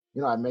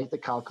I made the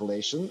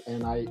calculation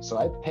and I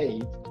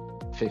paid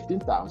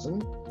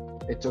 15,000.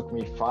 It took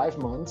me 5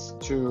 months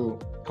to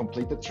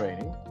complete the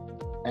training.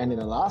 And in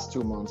the last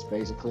 2 months,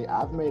 basically,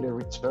 I've made a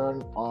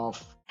return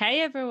of.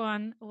 Hey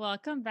everyone,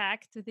 welcome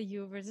back to the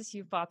You versus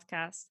You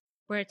podcast,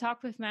 where I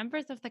talk with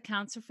members of the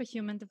Council for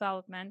Human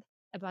Development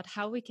about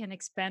how we can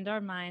expand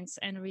our minds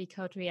and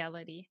recode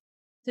reality.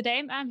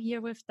 Today, I'm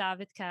here with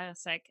David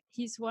Karasek.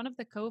 He's one of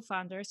the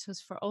co-founders who's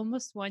for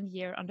almost 1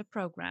 year on the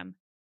program.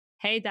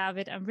 Hey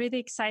David, I'm really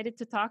excited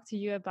to talk to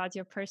you about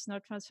your personal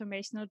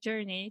transformational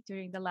journey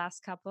during the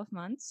last couple of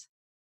months.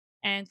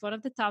 And one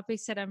of the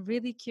topics that I'm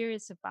really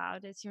curious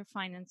about is your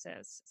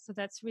finances. So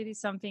that's really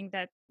something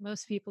that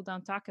most people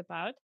don't talk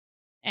about.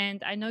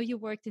 And I know you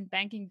worked in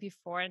banking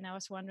before, and I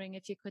was wondering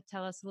if you could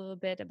tell us a little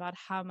bit about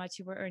how much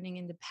you were earning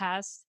in the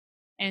past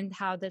and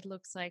how that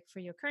looks like for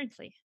you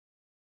currently.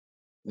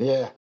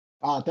 Yeah.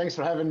 Thanks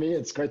for having me.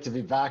 It's great to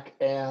be back.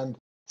 And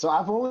so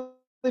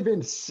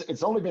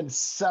it's only been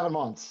 7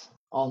 months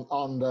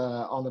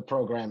on the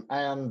program.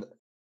 And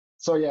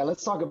so, yeah,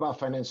 let's talk about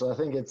financial. I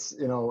think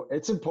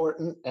it's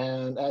important.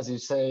 And as you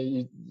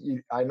say,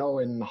 I know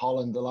in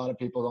Holland, a lot of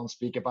people don't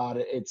speak about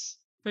it. It's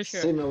For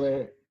sure.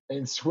 similar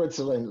in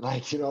Switzerland,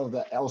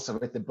 also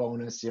with the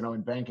bonus,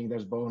 in banking,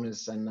 there's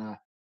bonus. And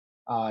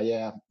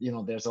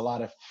there's a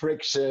lot of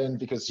friction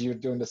because you're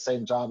doing the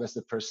same job as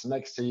the person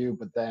next to you,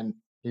 but then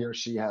he or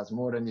she has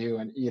more than you.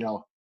 And,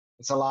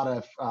 it's a lot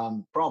of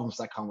problems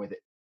that come with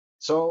it.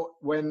 So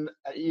when,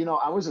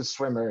 I was a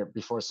swimmer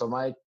before, so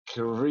my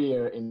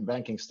career in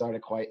banking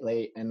started quite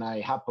late, and I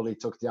happily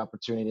took the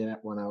opportunity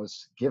when I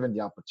was given the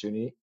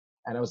opportunity.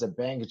 And I was at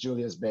Bank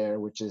Julius Baer,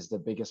 which is the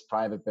biggest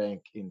private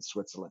bank in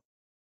Switzerland.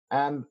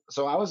 And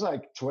so I was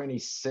like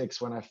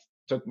 26 when I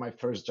took my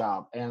first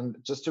job. And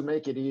just to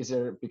make it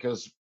easier,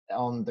 because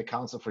on the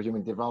Council for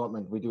Human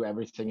Development, we do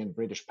everything in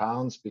British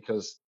pounds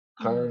because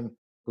Kern,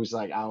 who's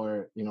like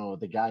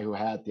the guy who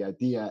had the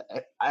idea,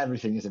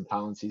 everything is in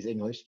pounds. He's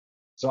English.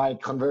 So I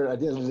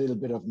did a little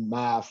bit of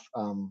math,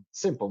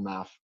 simple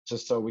math,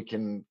 just so we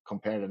can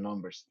compare the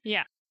numbers.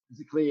 Yeah.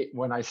 Basically,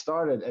 when I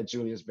started at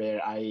Julius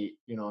Baer, I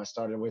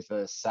started with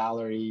a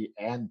salary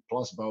and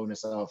plus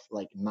bonus of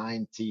like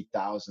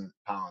 90,000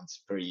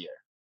 pounds per year.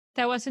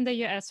 That was in the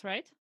US,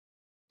 right?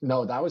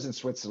 No, that was in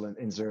Switzerland,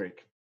 in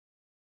Zurich.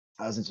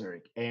 I was in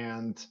Zurich.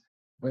 And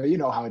well, you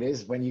know how it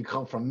is when you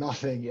come from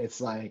nothing, it's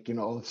like,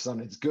 all of a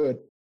sudden it's good.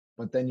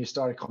 But then you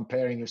start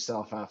comparing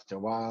yourself after a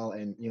while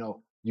and,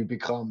 you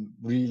become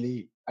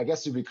you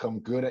become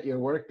good at your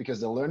work because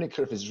the learning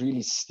curve is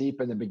really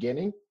steep in the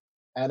beginning.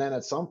 And then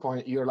at some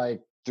point you're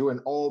like doing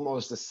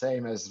almost the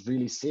same as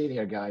really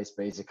senior guys,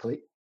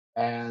 basically.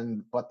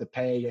 But the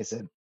pay is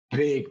a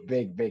big,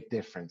 big, big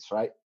difference,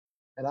 right?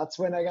 And that's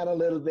when I got a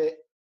little bit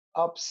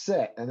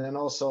upset. And then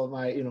also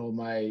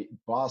my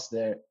boss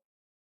there,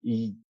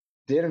 he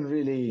didn't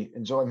really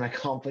enjoy my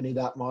company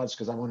that much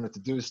because I wanted to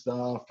do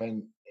stuff.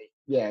 And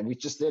yeah, we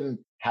just didn't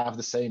have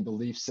the same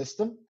belief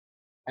system.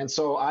 And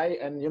so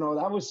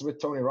that was with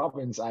Tony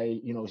Robbins.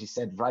 He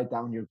said, write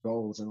down your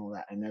goals and all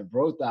that. And I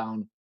wrote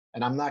down,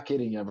 and I'm not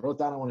kidding you, I wrote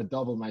down, I want to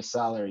double my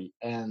salary.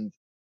 And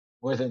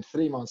within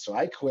 3 months, so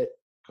I quit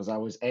because I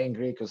was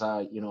angry because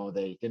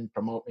they didn't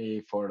promote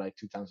me for like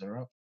 2 times in a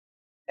row.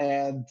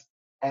 And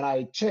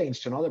I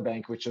changed to another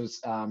bank, which was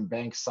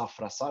Bank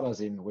Safra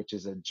Sarrazin, which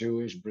is a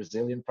Jewish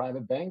Brazilian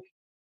private bank.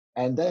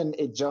 And then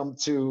it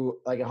jumped to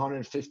like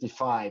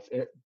 155.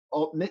 It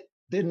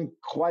didn't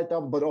quite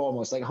double, but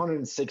almost like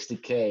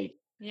 160K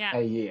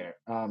a year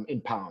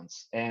in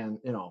pounds. And,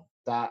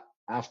 that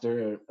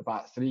after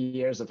about 3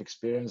 years of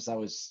experience, that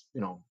was,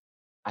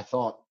 I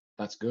thought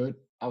that's good.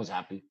 I was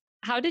happy.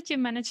 How did you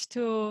manage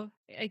to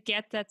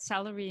get that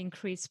salary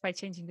increase by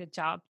changing the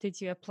job? Did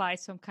you apply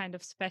some kind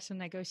of special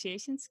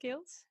negotiation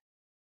skills?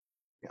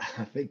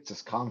 I think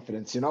just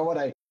confidence. You know what?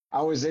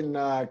 I was in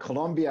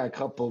Colombia a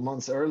couple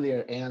months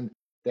earlier, and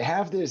they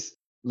have this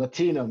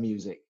Latino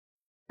music,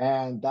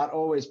 and that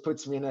always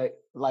puts me in a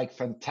like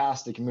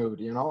fantastic mood,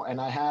 And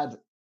I had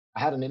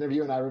an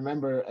interview, and I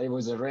remember it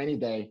was a rainy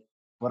day,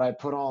 but I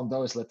put on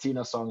those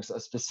Latino songs,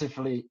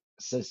 specifically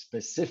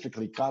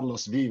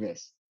Carlos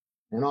Vives,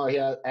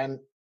 and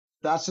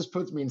that just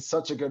puts me in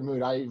such a good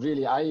mood. I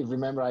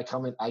remember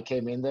I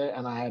came in there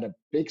and I had a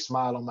big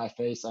smile on my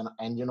face, and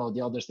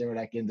the others, they were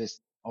like in this,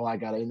 oh, I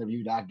got to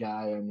interview that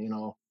guy, and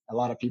a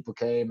lot of people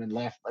came and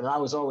left, and I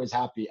was always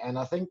happy, and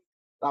I think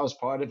that was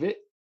part of it.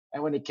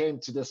 And when it came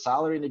to the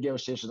salary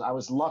negotiations, I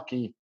was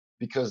lucky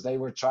because they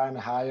were trying to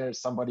hire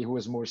somebody who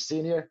was more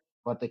senior,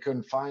 but they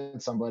couldn't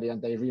find somebody,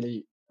 and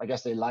I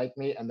guess they liked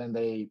me, and then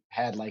they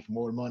had like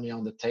more money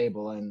on the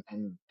table,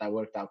 and that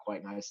worked out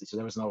quite nicely. So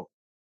there was no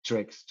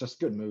tricks, just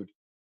good mood.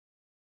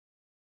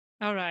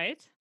 All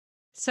right.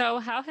 So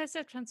how has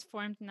it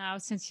transformed now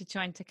since you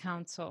joined the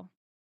council?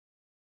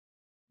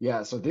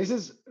 Yeah, so this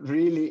is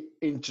really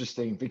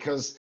interesting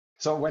because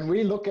so when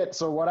we look at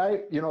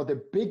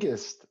the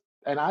biggest,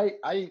 and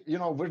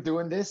we're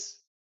doing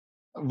this,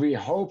 we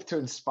hope to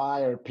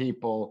inspire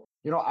people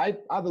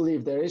I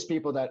believe there is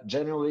people that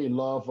genuinely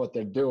love what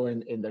they're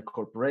doing in their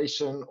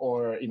corporation,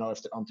 or,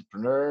 if they're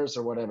entrepreneurs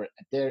or whatever,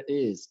 there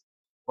is.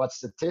 But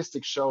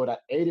statistics show that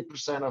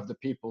 80% of the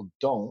people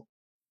don't.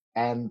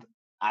 And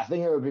I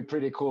think it would be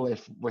pretty cool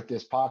if, with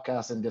this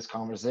podcast and this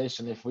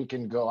conversation, if we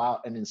can go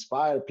out and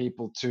inspire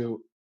people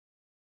to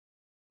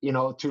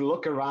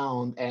look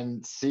around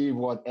and see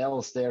what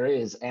else there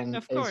is. And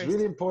Of it's course.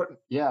 really important.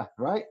 Yeah,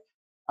 right.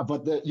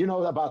 But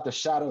about the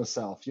shadow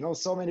self,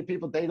 so many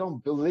people, they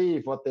don't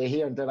believe what they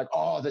hear, and they're like,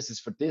 oh, this is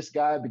for this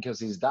guy because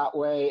he's that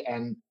way.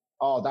 And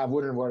oh, that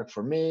wouldn't work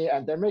for me.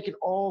 And they're making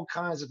all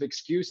kinds of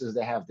excuses.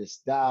 They have this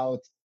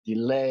doubt,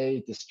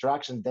 delay,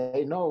 distraction.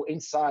 They know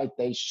inside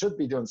they should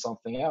be doing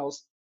something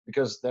else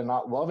because they're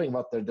not loving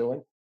what they're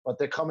doing, but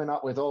they're coming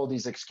up with all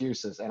these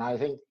excuses. And I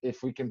think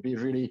if we can be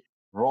really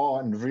raw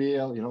and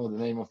real, the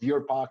name of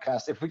your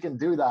podcast, if we can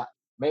do that,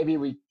 maybe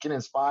we can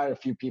inspire a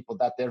few people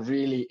that there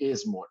really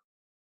is more.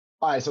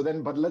 All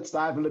right, but let's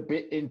dive a little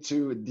bit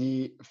into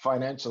the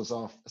financials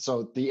of.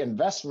 So the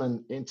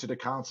investment into the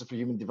Council for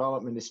Human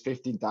Development is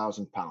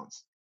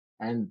 £15,000,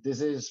 and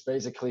this is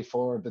basically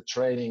for the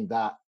training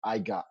that I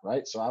got.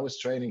 Right, so I was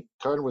training.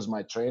 Kern was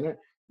my trainer.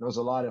 There was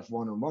a lot of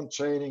one-on-one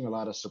training, a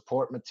lot of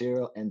support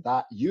material, and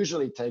that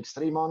usually takes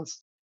 3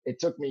 months. It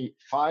took me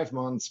 5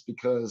 months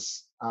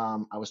because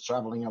I was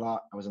traveling a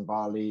lot. I was in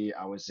Bali.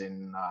 I was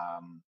in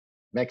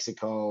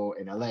Mexico,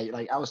 in LA.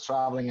 Like, I was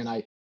traveling, and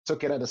I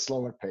took it at a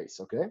slower pace.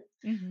 Okay.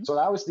 Mm-hmm. So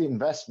that was the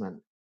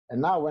investment.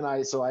 And now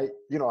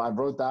I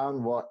wrote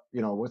down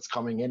what's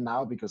coming in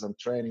now, because I'm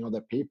training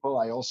other people.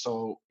 I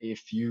also,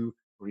 if you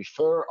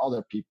refer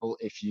other people,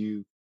 if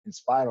you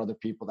inspire other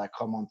people that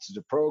come onto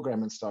the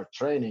program and start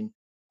training,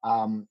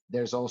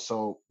 there's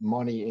also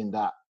money in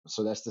that.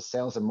 So that's the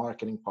sales and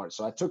marketing part.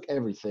 So I took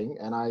everything,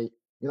 and I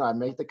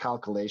made the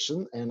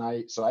calculation, and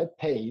I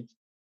paid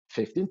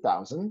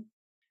 15,000.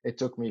 It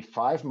took me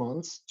 5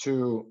 months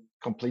to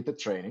complete the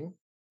training.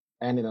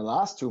 And in the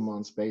last 2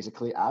 months,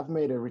 basically, I've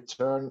made a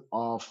return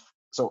of,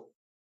 so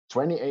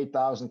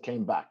 28,000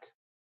 came back.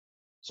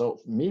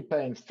 So me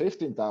paying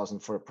 15,000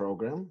 for a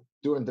program,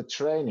 doing the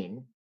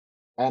training,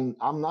 and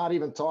I'm not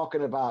even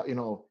talking about,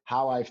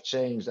 how I've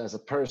changed as a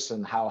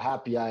person, how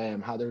happy I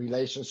am, how the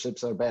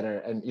relationships are better.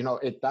 And,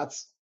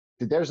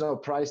 there's no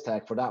price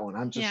tag for that one.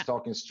 I'm just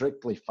talking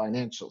strictly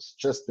financials,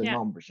 just the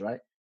numbers,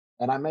 right?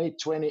 And I made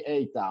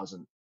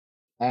 28,000.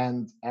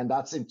 And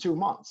that's in 2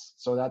 months.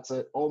 So that's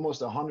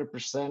almost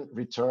 100%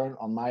 return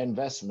on my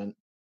investment.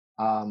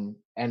 And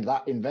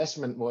that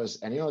investment was,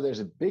 and there's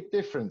a big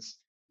difference.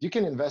 You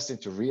can invest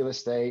into real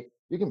estate,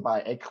 you can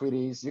buy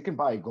equities, you can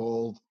buy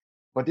gold,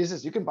 but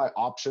you can buy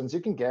options, you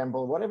can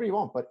gamble, whatever you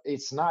want, but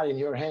it's not in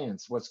your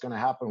hands what's going to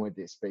happen with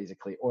this,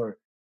 basically. Or,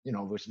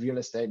 with real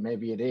estate,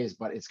 maybe it is,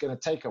 but it's going to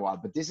take a while.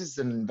 But this was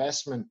an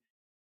investment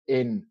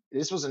in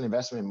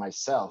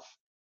myself.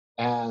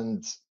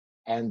 And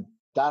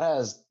that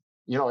has,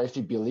 if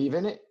you believe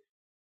in it,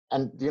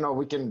 and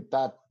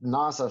that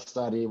NASA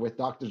study with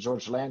Dr.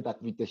 George Land,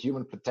 that with the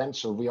human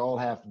potential, we all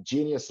have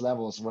genius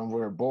levels when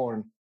we're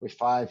born with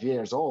 5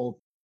 years old,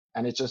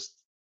 and it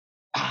just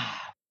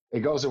it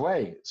goes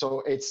away.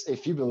 So it's,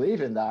 if you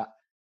believe in that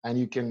and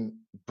you can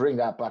bring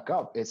that back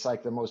up, it's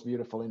like the most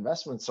beautiful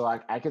investment. So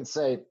I can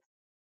say,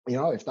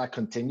 if that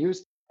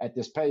continues at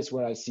this pace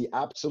where I see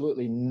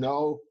absolutely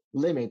no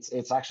limits,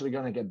 it's actually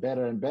going to get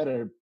better and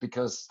better,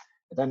 because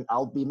then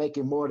I'll be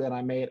making more than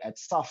I made at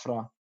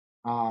Safra.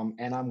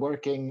 And I'm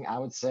working, I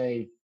would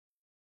say,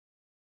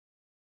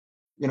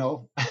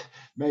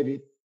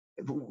 maybe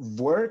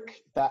work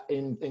that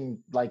in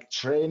like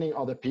training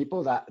other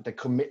people, that the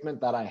commitment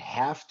that I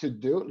have to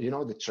do,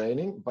 the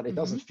training, but it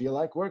doesn't feel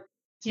like work.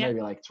 It's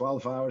maybe like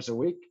 12 hours a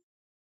week.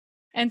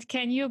 And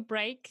can you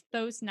break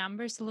those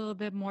numbers a little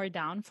bit more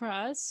down for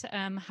us?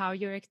 How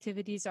your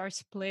activities are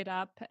split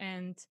up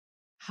and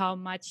how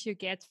much you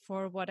get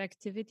for what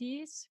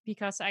activities?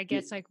 Because I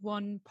guess like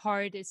one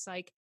part is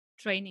like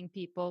training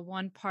people,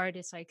 one part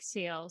is like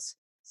sales,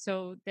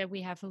 so that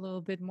we have a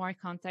little bit more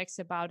context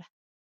about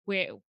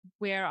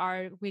where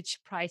are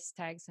which price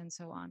tags and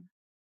so on.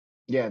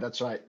 Yeah,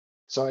 that's right.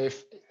 So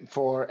if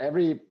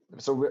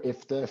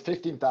the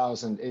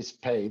 15,000 is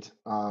paid,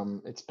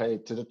 it's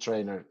paid to the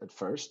trainer at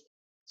first.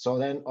 So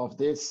then of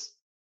this,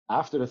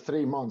 after the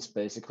 3 months,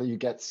 basically you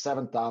get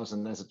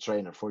 7,000 as a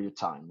trainer for your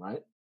time,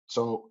 right?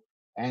 So,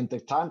 and the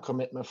time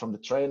commitment from the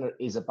trainer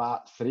is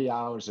about 3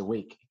 hours a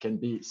week. It can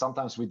be,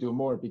 sometimes we do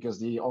more because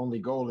the only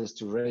goal is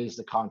to raise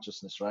the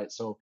consciousness, right?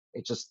 So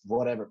it's just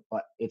whatever,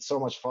 but it's so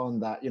much fun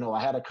that,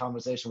 I had a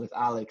conversation with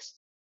Alex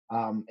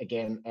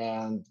again,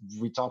 and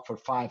we talked for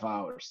 5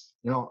 hours.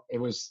 It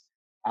was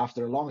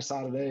after a long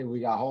Saturday. We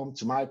got home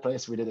to my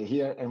place, we did it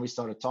here, and we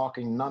started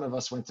talking. None of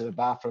us went to the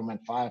bathroom, and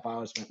 5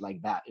 hours went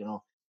like that,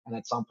 And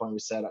at some point we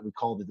said that we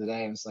called it a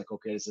day, and it's like,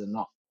 okay, this is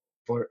enough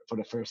for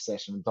the first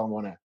session. Don't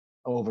want to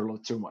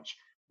overload too much.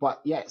 But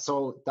yeah,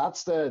 so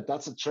that's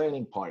the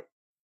training part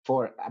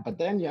but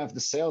then you have the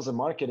sales and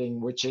marketing,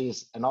 which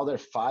is another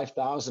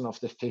 5,000 of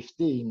the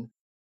 15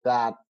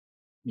 that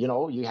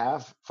you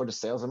have for the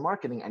sales and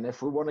marketing. And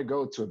if we want to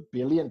go to 1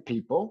 billion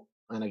people,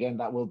 and again,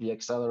 that will be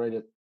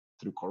accelerated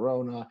through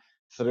Corona,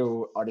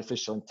 through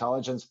artificial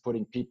intelligence,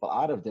 putting people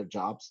out of their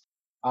jobs.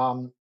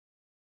 Um,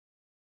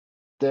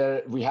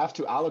 we have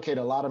to allocate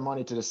a lot of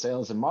money to the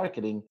sales and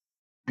marketing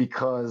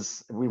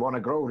because we want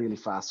to grow really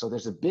fast. So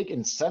there's a big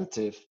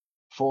incentive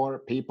for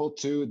people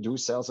to do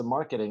sales and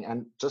marketing.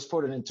 And just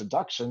for an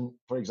introduction,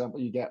 for example,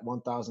 you get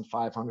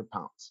 1,500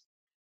 pounds.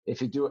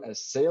 If you do a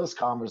sales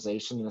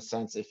conversation, in a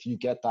sense, if you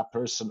get that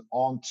person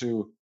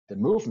onto the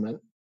movement,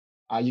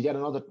 you get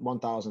another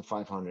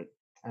 1,500.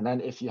 And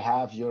then if you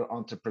have your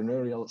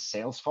entrepreneurial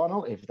sales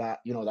funnel, if that,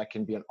 that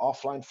can be an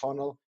offline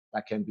funnel,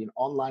 that can be an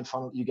online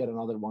funnel, you get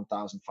another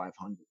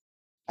 1,500.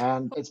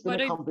 And it's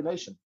been a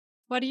combination.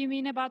 What do you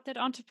mean about that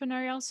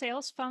entrepreneurial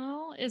sales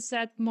funnel? Is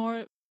that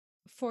more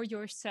for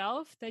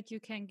yourself that you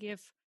can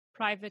give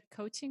private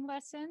coaching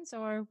lessons,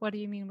 or what do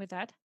you mean with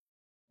that?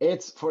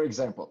 It's, for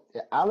example,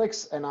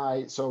 Alex and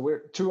I, so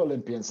we're two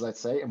Olympians, let's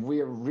say, and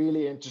we are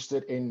really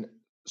interested in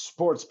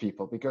sports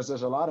people because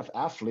there's a lot of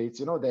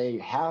athletes, they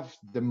have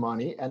the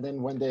money, and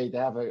then when they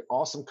have an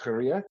awesome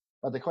career,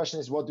 but the question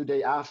is, what do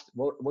they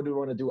what do they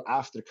want to do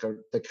after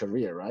the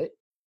career, right?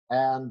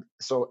 And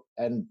so,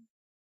 and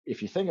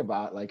if you think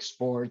about like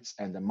sports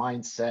and the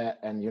mindset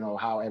and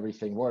how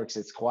everything works,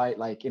 it's quite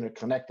like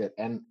interconnected.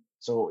 And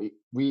so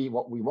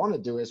what we want to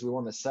do is we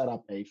want to set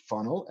up a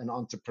funnel, an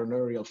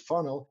entrepreneurial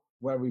funnel,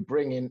 where we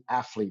bring in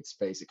athletes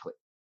basically.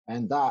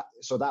 And that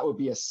would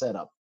be a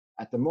setup.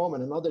 At the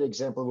moment, another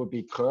example would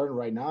be Kern.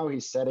 Right now,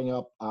 he's setting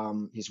up,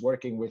 he's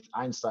working with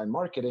Einstein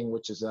Marketing,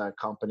 which is a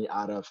company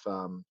out of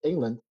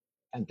England.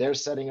 And they're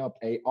setting up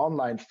a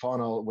online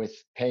funnel with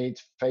paid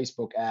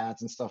Facebook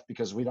ads and stuff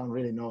because we don't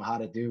really know how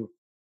to do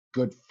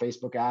good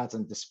Facebook ads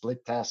and the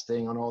split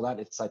testing and all that.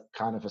 It's like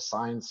kind of a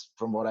science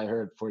from what I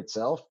heard for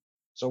itself.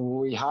 So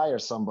we hire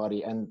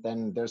somebody and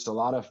then there's a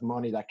lot of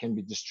money that can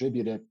be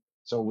distributed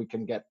so we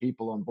can get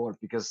people on board,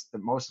 because the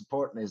most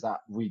important is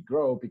that we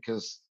grow,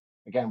 because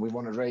again, we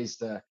want to raise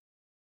the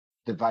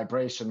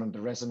vibration and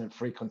the resonant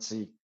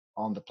frequency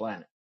on the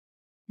planet.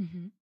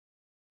 Mm-hmm.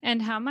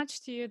 And how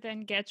much do you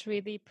then get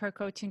really per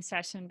coaching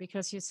session?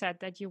 Because you said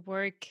that you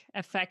work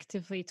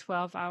effectively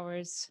 12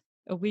 hours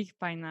a week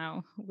by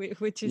now,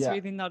 which is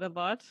really not a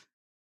lot.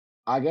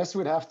 I guess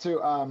we'd have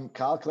to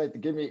calculate.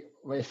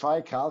 If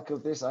I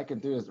calculate this, I can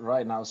do it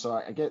right now. So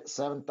I get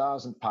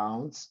 7,000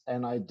 pounds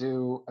and I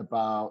do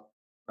about,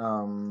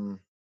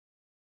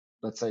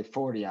 let's say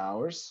 40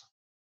 hours.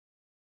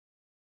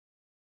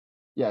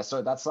 Yeah,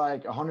 so that's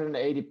like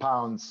 180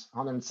 pounds,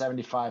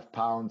 175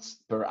 pounds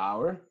per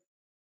hour.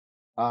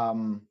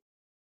 And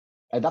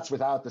that's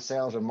without the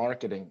sales or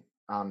marketing.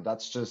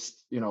 That's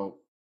just,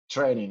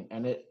 training.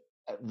 And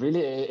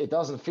it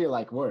doesn't feel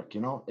like work,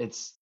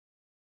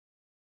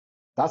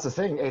 that's the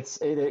thing. It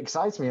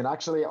excites me. And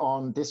actually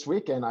on this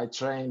weekend, I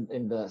trained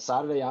in the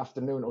Saturday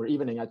afternoon or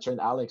evening, I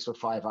trained Alex for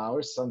 5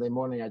 hours. Sunday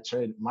morning, I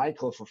trained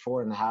Michael for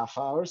 4.5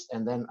 hours,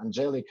 and then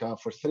Angelica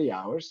for 3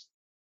 hours.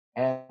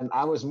 And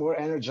I was more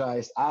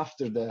energized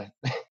after the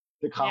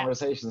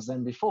conversations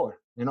than before.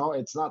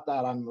 It's not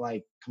that I'm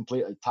like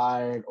completely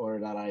tired or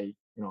that I,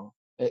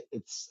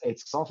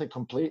 it's something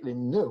completely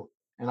new.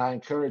 And I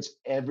encourage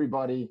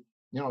everybody,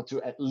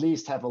 to at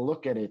least have a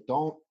look at it.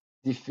 Don't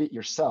defeat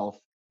yourself.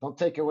 Don't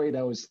take away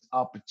those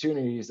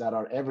opportunities that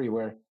are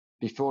everywhere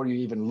before you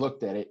even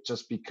looked at it,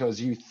 just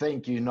because you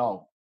think you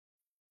know.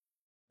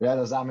 Yeah,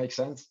 does that make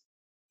sense?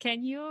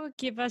 Can you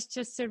give us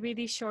just a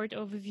really short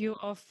overview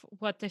of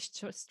what the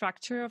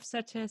structure of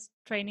such a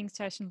training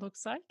session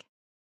looks like?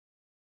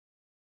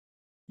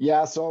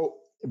 Yeah, so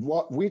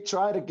what we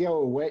try to go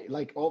away,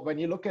 like when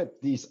you look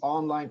at these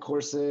online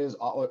courses,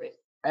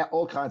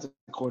 all kinds of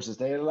courses,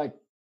 they're like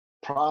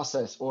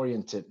process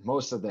oriented,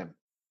 most of them.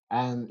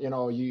 And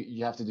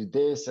you have to do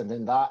this and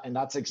then that, and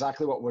that's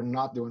exactly what we're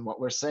not doing. What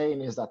we're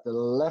saying is that the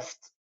left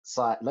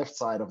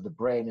side of the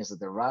brain is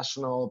the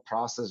rational,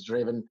 process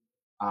driven,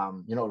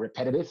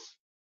 repetitive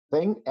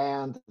thing,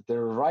 and the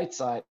right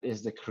side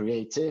is the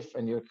creative,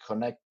 and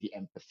the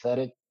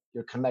empathetic,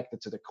 you're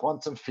connected to the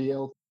quantum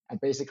field, and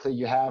basically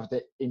you have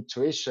the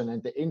intuition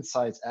and the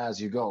insights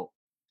as you go.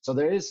 So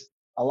there is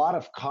a lot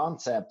of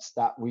concepts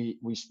that we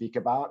speak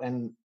about.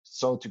 And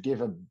so to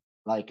give an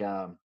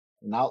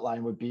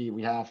outline would be,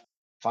 we have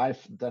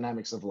 5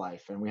 dynamics of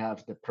life, and we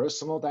have the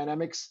personal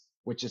dynamics,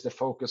 which is the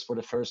focus for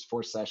the first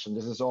 4 sessions.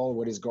 This is all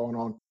what is going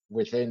on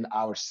within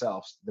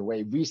ourselves, the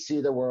way we see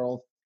the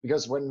world,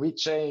 because when we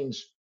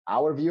change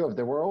our view of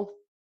the world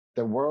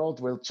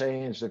will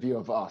change the view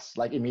of us,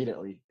 like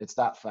immediately. It's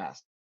that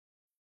fast.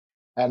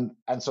 And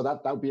so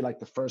that would be like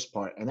the first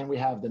part. And then we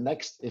have the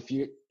next, if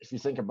you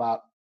think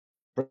about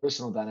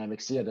personal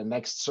dynamics here, the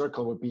next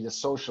circle would be the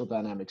social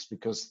dynamics,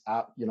 because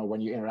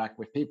when you interact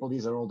with people,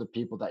 these are all the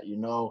people that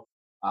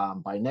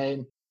by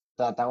name,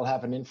 that will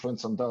have an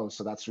influence on those.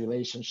 So that's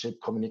relationship,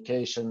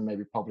 communication,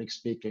 maybe public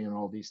speaking, and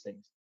all these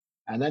things.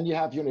 And then you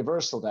have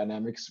universal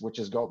dynamics, which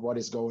is what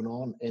is going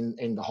on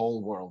in the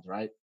whole world,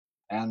 right?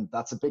 And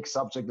that's a big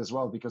subject as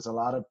well, because a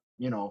lot of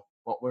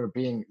what we're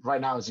being right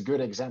now is a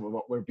good example.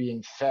 What we're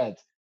being fed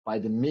by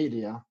the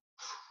media,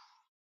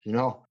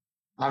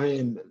 I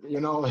mean,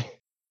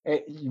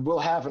 you will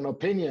have an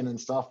opinion and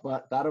stuff,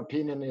 but that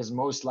opinion is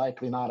most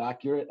likely not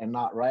accurate and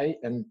not right.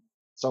 And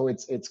so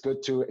it's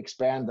good to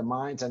expand the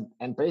minds,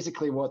 and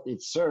basically what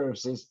it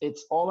serves is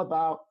it's all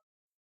about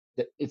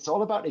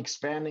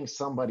expanding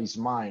somebody's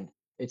mind.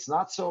 It's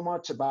not so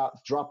much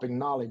about dropping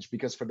knowledge,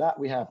 because for that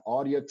we have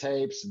audio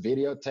tapes,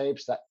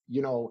 videotapes that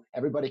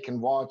everybody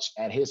can watch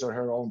at his or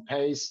her own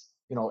pace,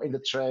 in the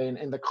train,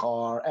 in the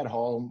car, at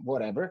home,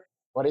 whatever.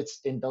 But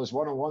it's in those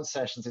one-on-one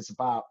sessions, it's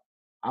about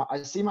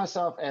I see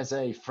myself as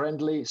a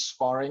friendly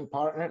sparring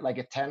partner, like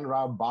a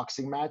 10-round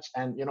boxing match.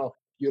 And you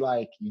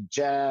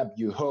jab,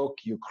 you hook,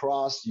 you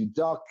cross, you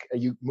duck,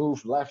 you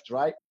move left,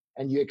 right,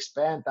 and you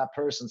expand that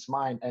person's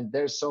mind. And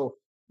there's so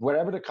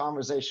wherever the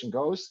conversation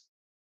goes,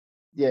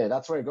 yeah,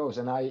 that's where it goes.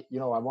 And I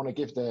want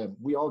to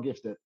we all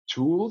give the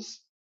tools.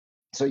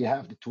 So you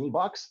have the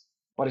toolbox,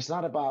 but it's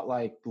not about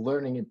like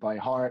learning it by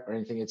heart or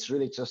anything. It's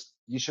really just,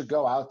 you should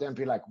go out there and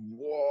be like,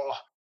 whoa,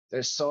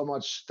 there's so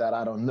much that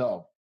I don't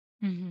know.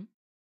 Mm-hmm.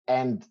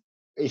 And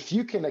if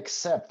you can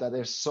accept that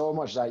there's so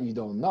much that you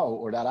don't know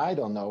or that I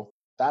don't know,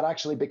 that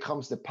actually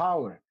becomes the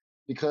power,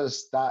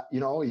 because that,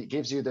 it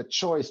gives you the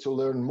choice to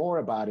learn more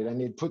about it,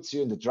 and it puts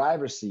you in the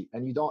driver's seat.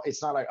 And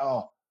it's not like,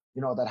 oh,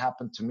 that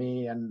happened to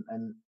me, and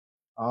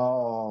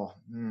I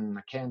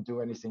can't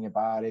do anything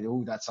about it.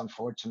 Oh, that's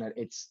unfortunate.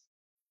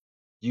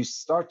 You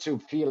start to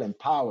feel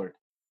empowered.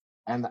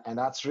 And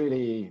that's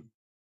really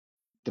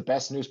the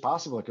best news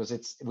possible,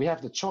 because we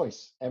have the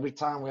choice. Every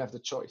time we have the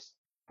choice.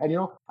 And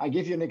I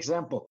give you an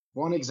example.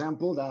 One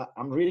example, that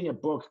I'm reading a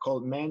book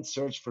called Man's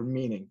Search for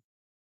Meaning.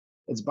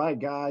 It's by a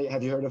guy.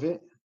 Have you heard of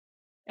it?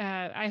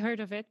 I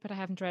heard of it, but I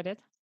haven't read it.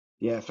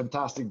 Yeah,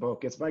 fantastic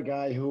book. It's by a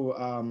guy who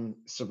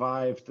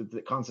survived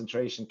the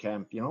concentration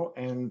camp,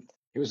 and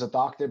he was a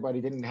doctor, but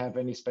he didn't have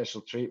any special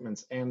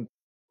treatments. And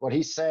what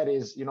he said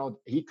is,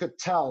 he could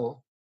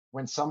tell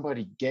when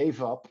somebody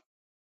gave up.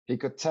 He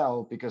could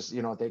tell because,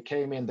 they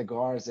came in, the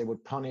guards, they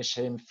would punish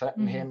him,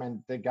 threaten him,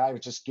 and the guy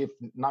would just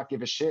not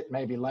give a shit,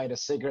 maybe light a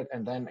cigarette,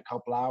 and then a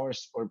couple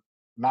hours or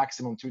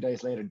maximum 2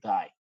 days later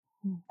die.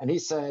 And he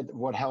said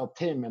what helped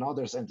him and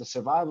others, and the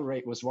survival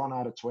rate was 1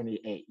 out of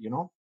 28,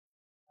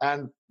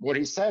 And what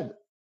he said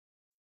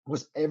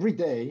was every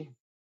day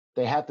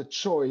they had the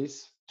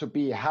choice to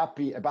be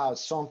happy about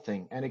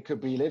something. And it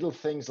could be little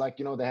things like,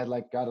 they had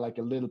got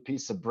a little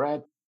piece of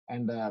bread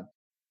and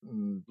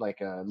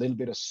like a little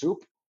bit of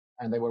soup.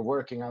 And they were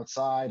working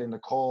outside in the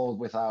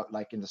cold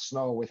in the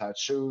snow, without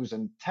shoes,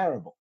 and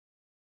terrible.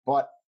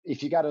 But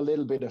if you got a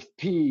little bit of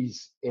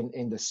peas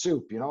in the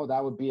soup,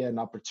 that would be an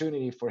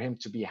opportunity for him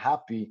to be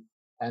happy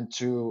and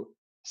to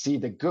see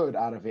the good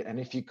out of it. And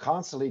if you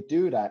constantly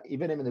do that,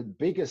 even in the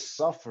biggest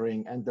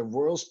suffering and the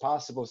worst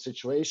possible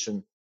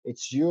situation,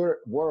 it's your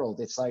world.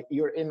 It's like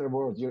your inner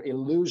world, your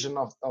illusion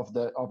of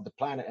the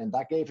planet. And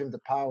that gave him the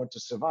power to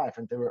survive.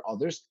 And there were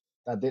others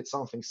that did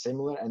something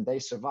similar, and they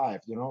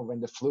survived. When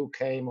the flu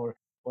came or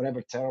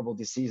whatever terrible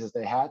diseases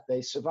they had,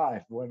 they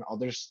survived when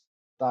others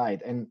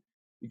died. And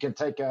you can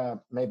take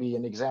maybe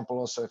an example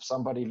also. If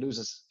somebody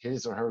loses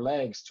his or her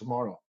legs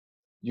tomorrow,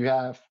 you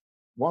have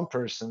one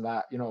person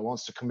that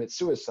wants to commit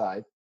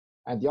suicide,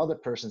 and the other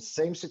person,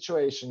 same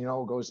situation,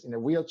 goes in a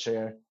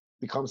wheelchair,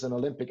 becomes an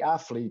Olympic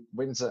athlete,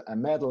 wins a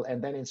medal,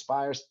 and then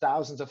inspires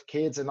thousands of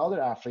kids and other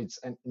athletes,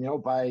 and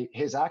by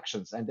his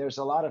actions. And there's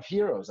a lot of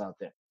heroes out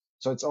there.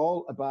 So it's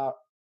all about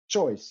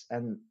choice,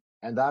 and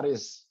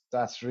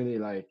that's really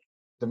like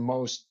the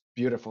most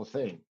beautiful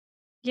thing.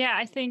 Yeah,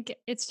 I think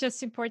it's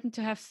just important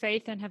to have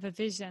faith and have a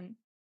vision,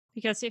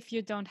 because if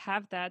you don't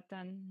have that,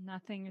 then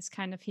nothing is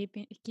kind of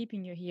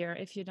keeping you here.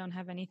 If you don't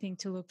have anything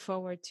to look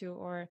forward to,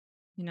 or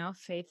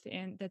faith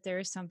in that there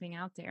is something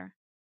out there.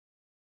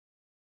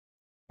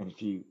 And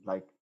if you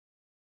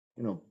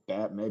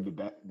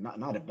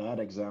not a bad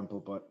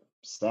example, but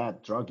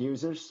sad drug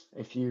users,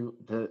 if you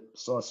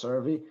saw a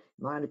survey,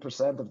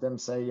 90% of them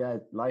say, yeah,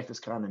 life is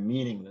kind of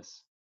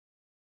meaningless.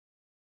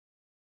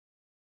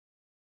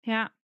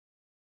 Yeah.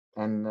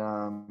 And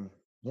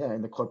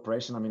in the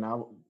corporation, I mean,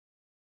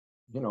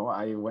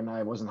 when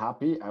I wasn't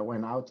happy, I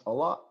went out a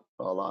lot.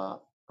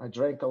 I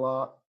drank a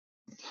lot.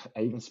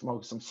 I even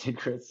smoked some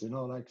cigarettes,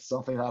 like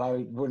something that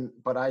I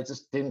wouldn't, but I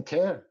just didn't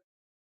care.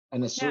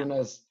 And as soon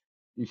as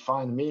you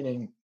find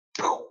meaning,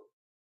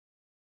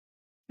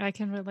 I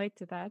can relate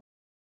to that.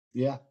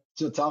 Yeah.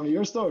 So tell me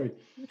your story.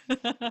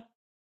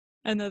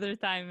 Another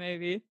time,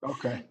 maybe.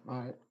 Okay. All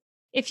right.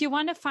 If you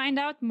want to find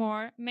out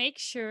more, make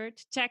sure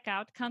to check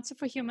out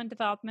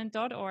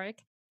councilforhumandevelopment.org,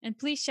 and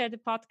please share the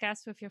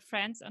podcast with your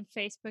friends on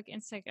Facebook,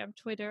 Instagram,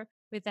 Twitter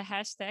with the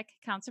hashtag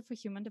Council for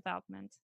Human Development.